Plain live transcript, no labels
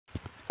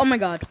Oh my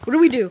god, what do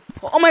we do?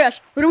 Oh my gosh,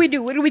 what do we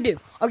do? What do we do?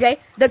 Okay,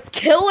 the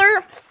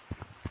killer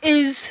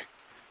is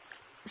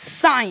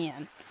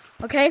Cyan.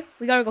 Okay,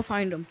 we gotta go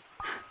find him.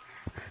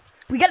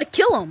 We gotta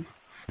kill him.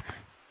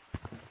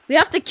 We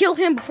have to kill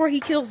him before he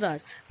kills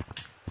us.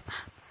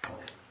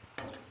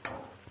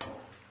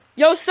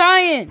 Yo,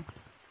 Cyan!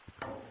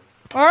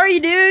 Where are you,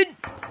 dude?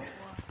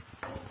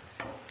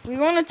 We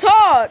wanna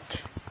talk.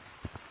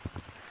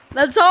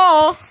 That's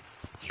all.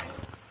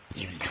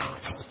 You know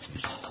that it's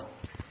me.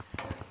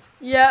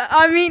 Yeah,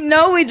 I mean,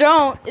 no, we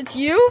don't. It's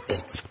you?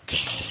 It's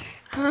game.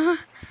 I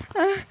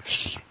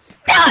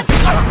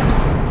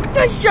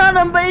shot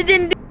him, but it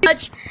didn't do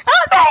much.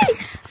 Help me!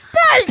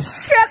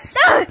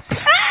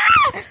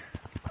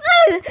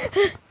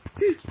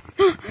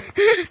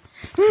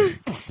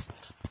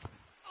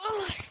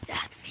 Oh,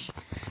 stop me.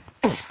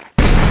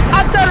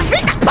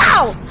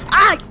 Pow!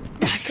 Ah,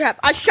 crap.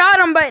 I shot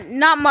him, but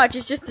not much.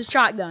 It's just a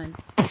shotgun.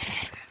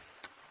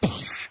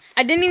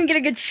 I didn't even get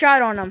a good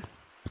shot on him.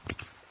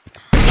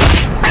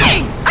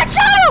 Hey! I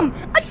shot him!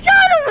 I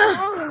shot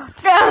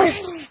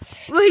him!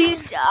 Well,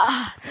 he's...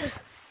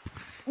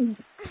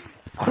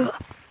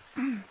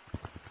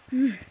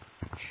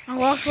 I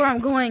lost where I'm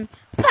going.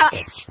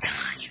 It's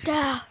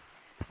time.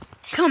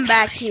 Come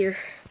back here.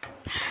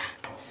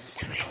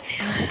 To reveal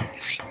my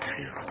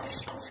true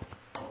face.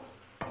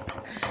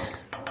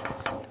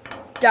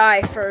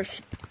 Die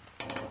first.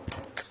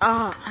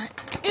 Oh,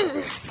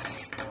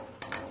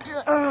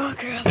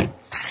 crap.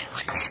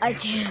 I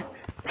can't.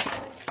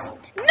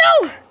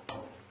 No!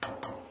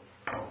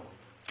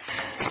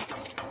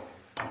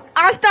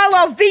 Hasta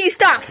la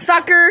vista,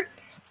 sucker!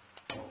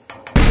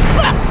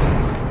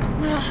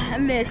 I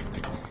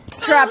missed.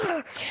 Crap.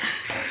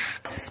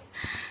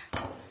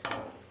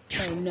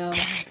 Oh no.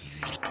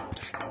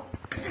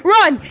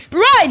 Run!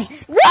 Run!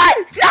 Run!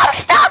 No, I'm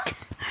stuck!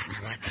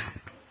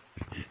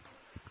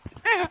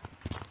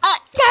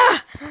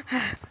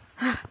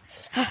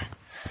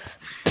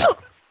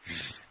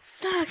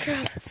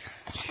 Crap.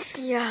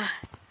 Yeah.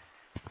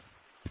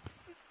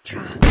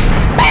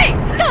 Hey!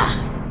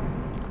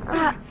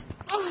 Run!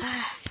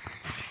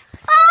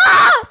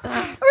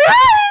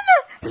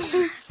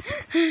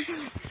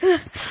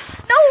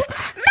 No!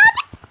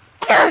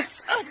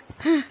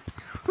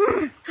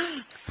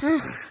 Not!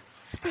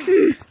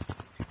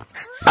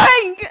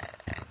 Bang!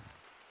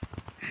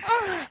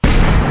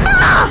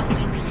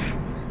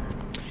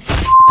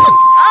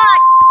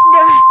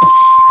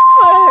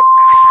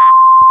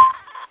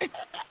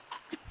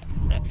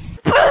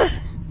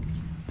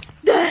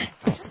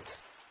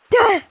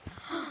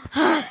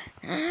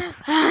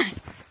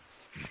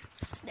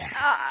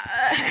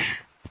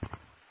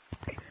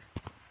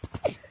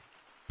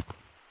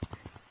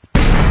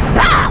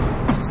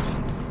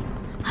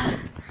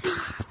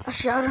 I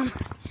shot him.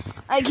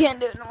 I can't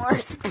do it no more.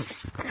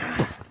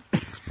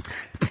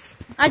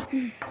 I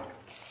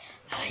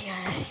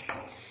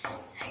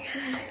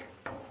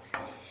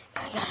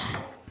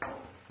gotta.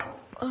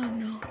 Oh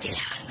no. Get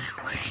out of my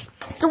way.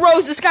 The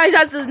Rose, this guy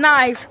has his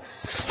knife.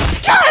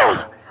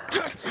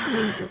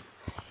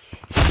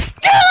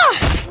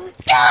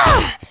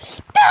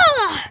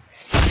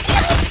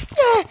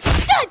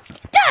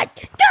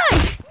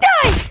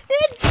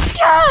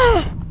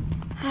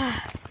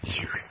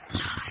 You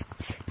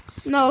thought.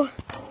 No.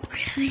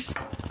 Really?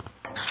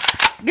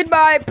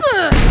 Goodbye.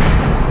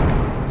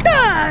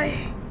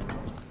 Die.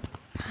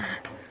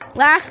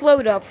 Last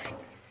load up.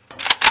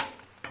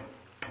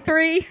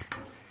 3,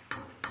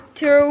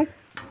 2,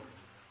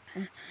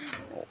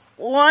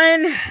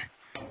 1.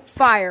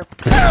 Fire.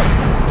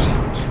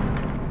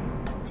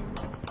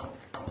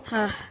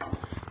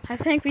 I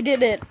think we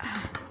did it.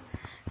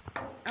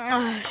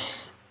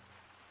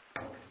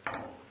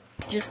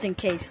 Just in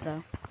case,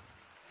 though.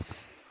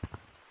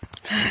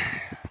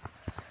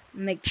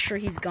 Make sure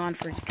he's gone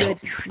for good.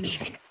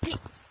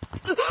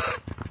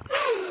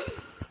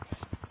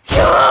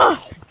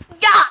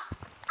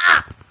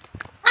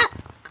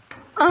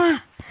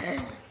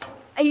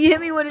 You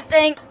hit me with a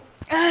thing.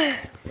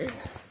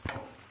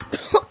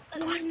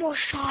 One more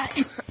shot.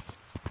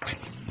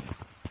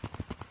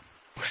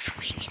 We're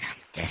swinging, I'm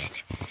dead.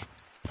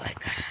 But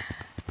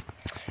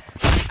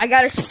I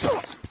gotta.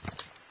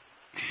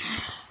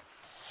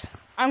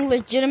 I'm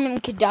legitimately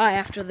could die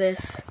after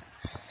this.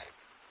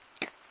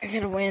 I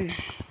gotta win.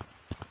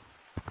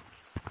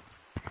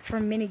 For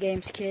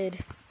minigames,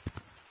 kid.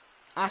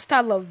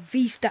 Hasta la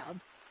vista,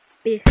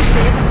 biscuit.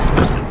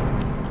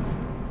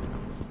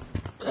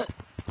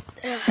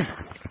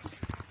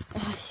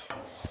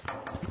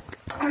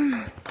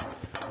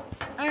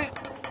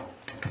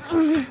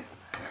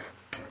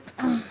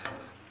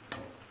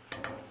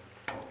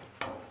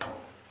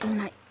 He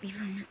might be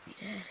permanently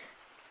dead.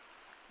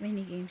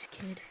 Minigames,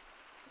 kid.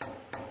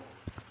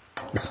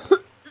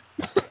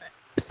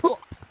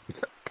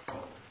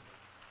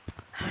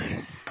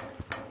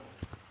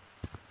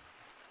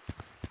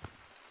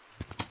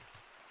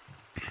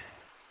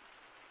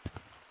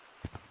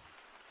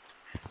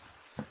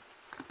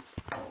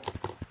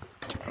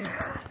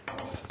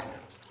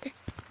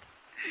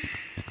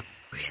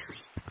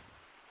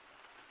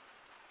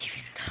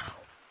 Even though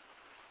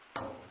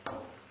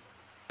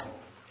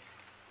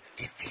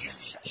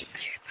severely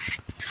injured by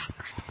a truck.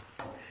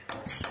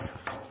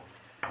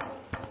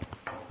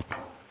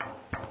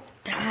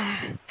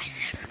 I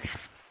never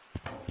got.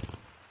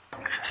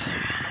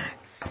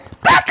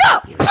 Back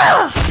up!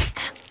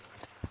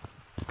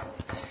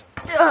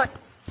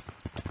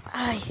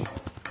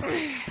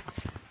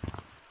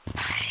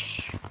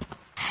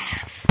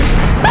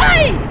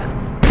 Bang!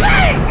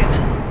 Bang!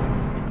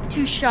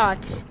 2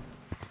 shots.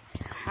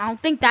 I don't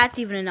think that's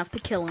even enough to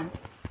kill him.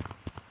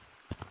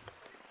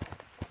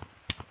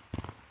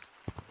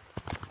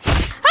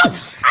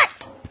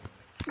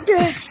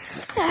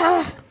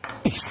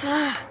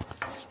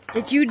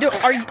 Did you do?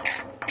 Are you?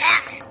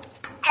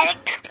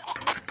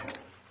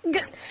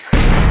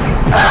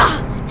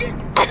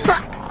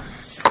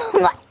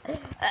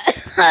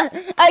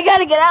 I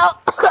gotta get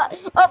out.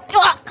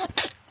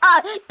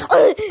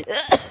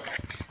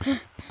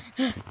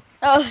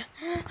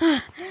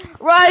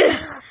 Run!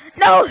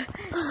 No!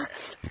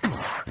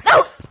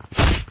 No!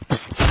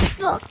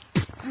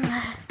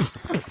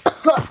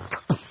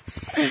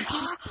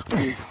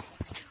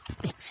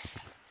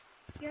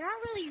 You're not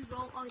really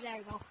roll. Oh, there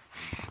you go.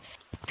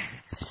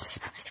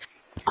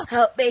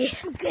 Help me.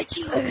 I'll get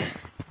you.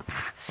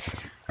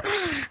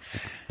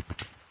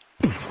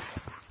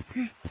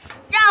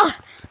 No!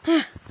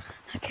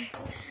 Okay,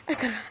 I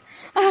gotta.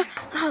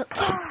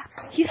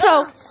 He's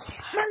so.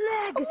 My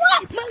leg!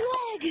 What? My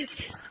leg!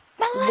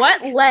 My leg!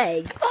 What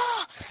leg?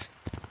 Oh,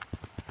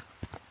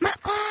 my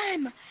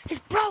arm is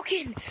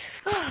broken!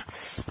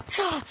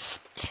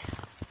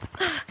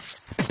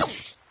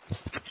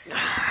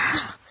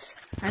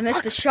 I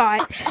missed the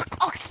shot.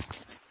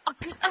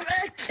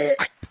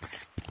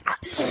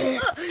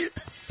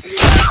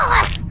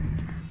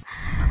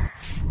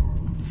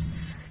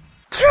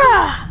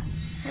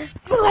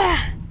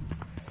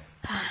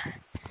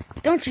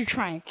 Don't you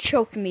try and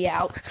choke me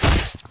out.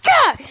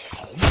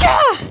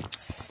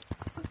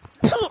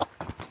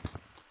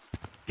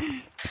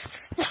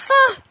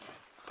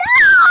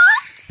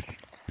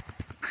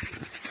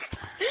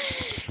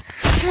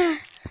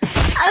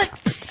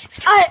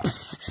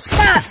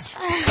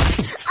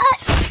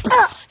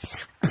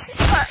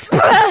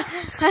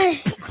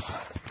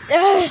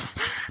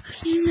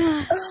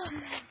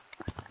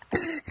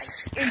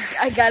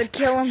 I gotta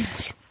kill him.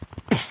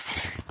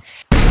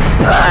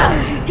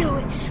 Do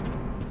it.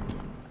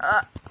 I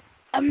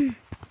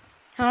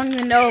don't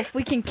even know if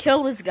we can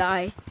kill this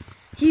guy.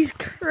 He's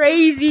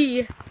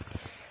crazy.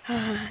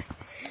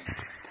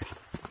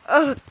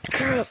 Oh,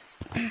 crap.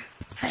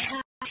 I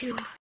have to.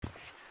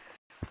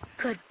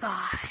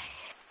 Goodbye.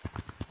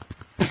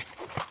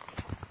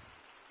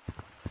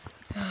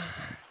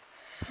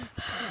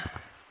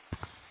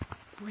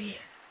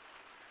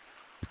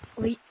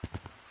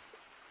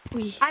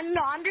 I don't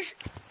know, I'm just...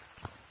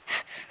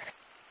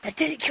 That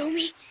didn't kill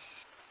me.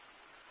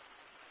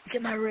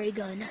 Get my ray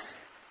gun.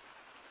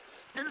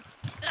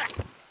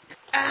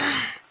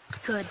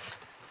 Good.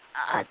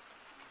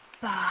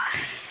 Bye.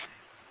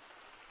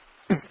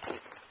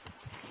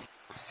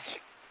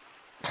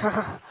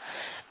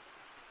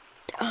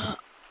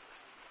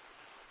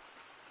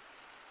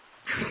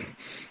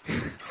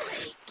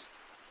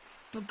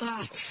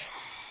 Forgot.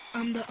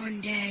 I'm the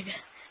undead.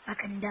 I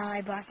can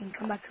die, but I can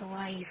come back to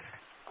life.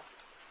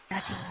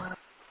 That's a world.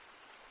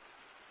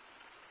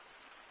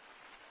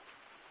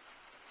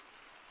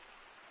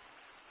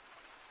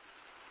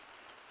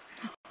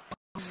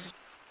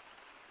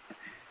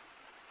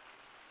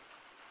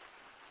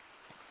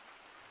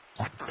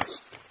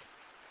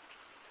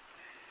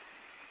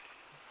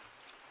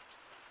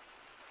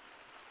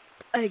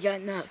 I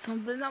got not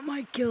something that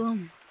might kill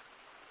him.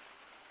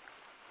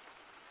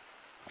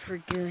 For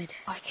good.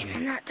 Why can I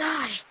not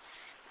die?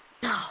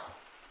 No.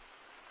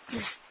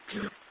 Just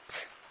do it.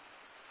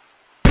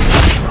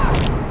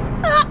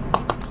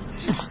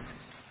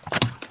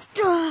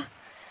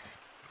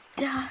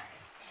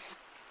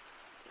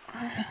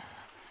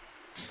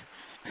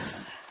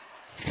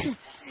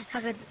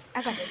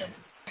 I got to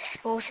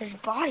expose his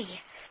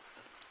body.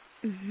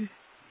 Mm-hmm.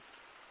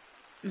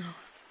 No.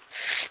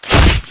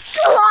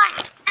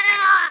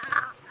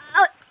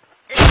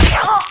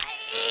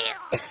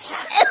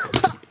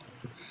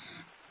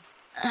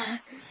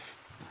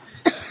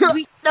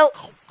 No.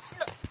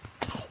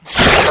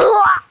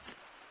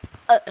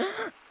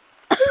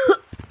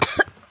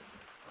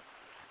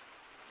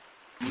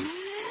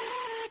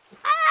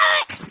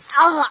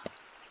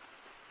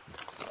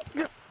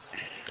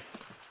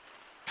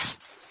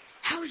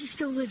 How is he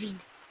still living?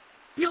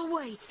 No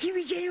way! He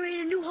regenerated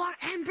a new heart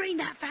and brain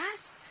that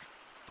fast?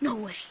 No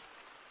way.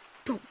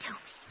 Don't tell me.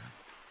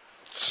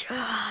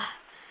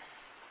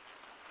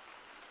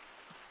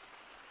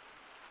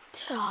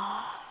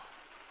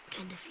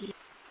 Can defeat.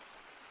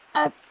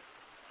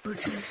 We're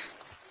just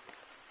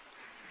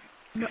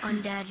the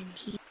undead and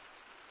he.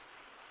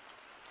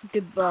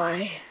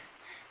 Goodbye.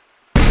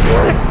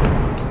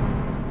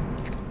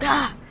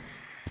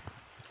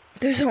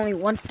 There's only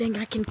one thing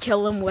I can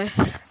kill him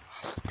with.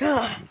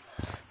 I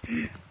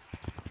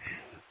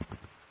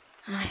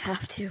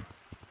have to.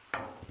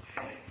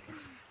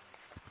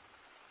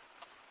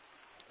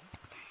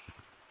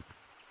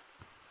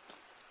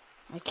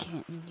 I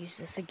can't use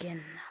this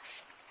again.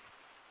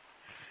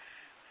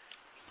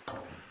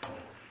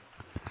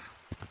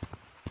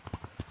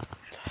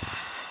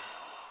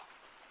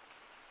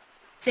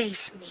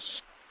 Face me.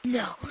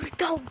 No,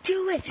 don't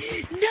do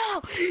it.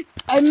 No.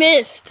 I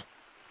missed.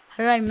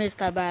 How did I miss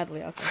that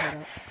badly? Okay, hold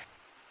up.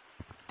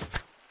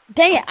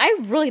 Dang it, I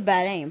have really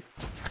bad aim.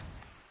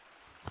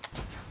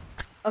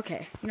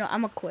 Okay, you know,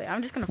 I'm gonna quit.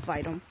 I'm just gonna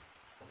fight him.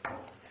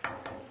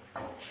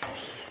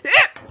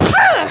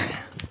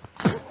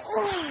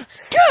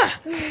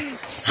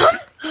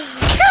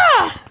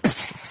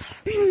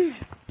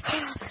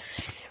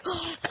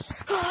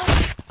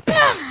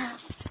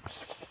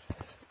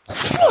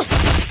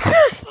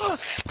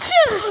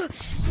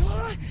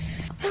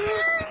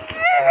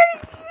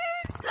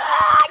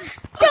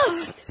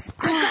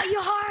 I got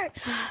your heart.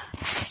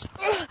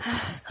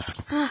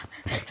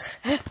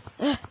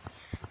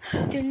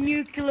 The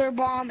nuclear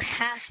bomb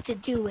has to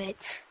do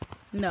it.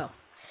 No.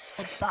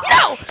 Goodbye.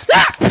 No!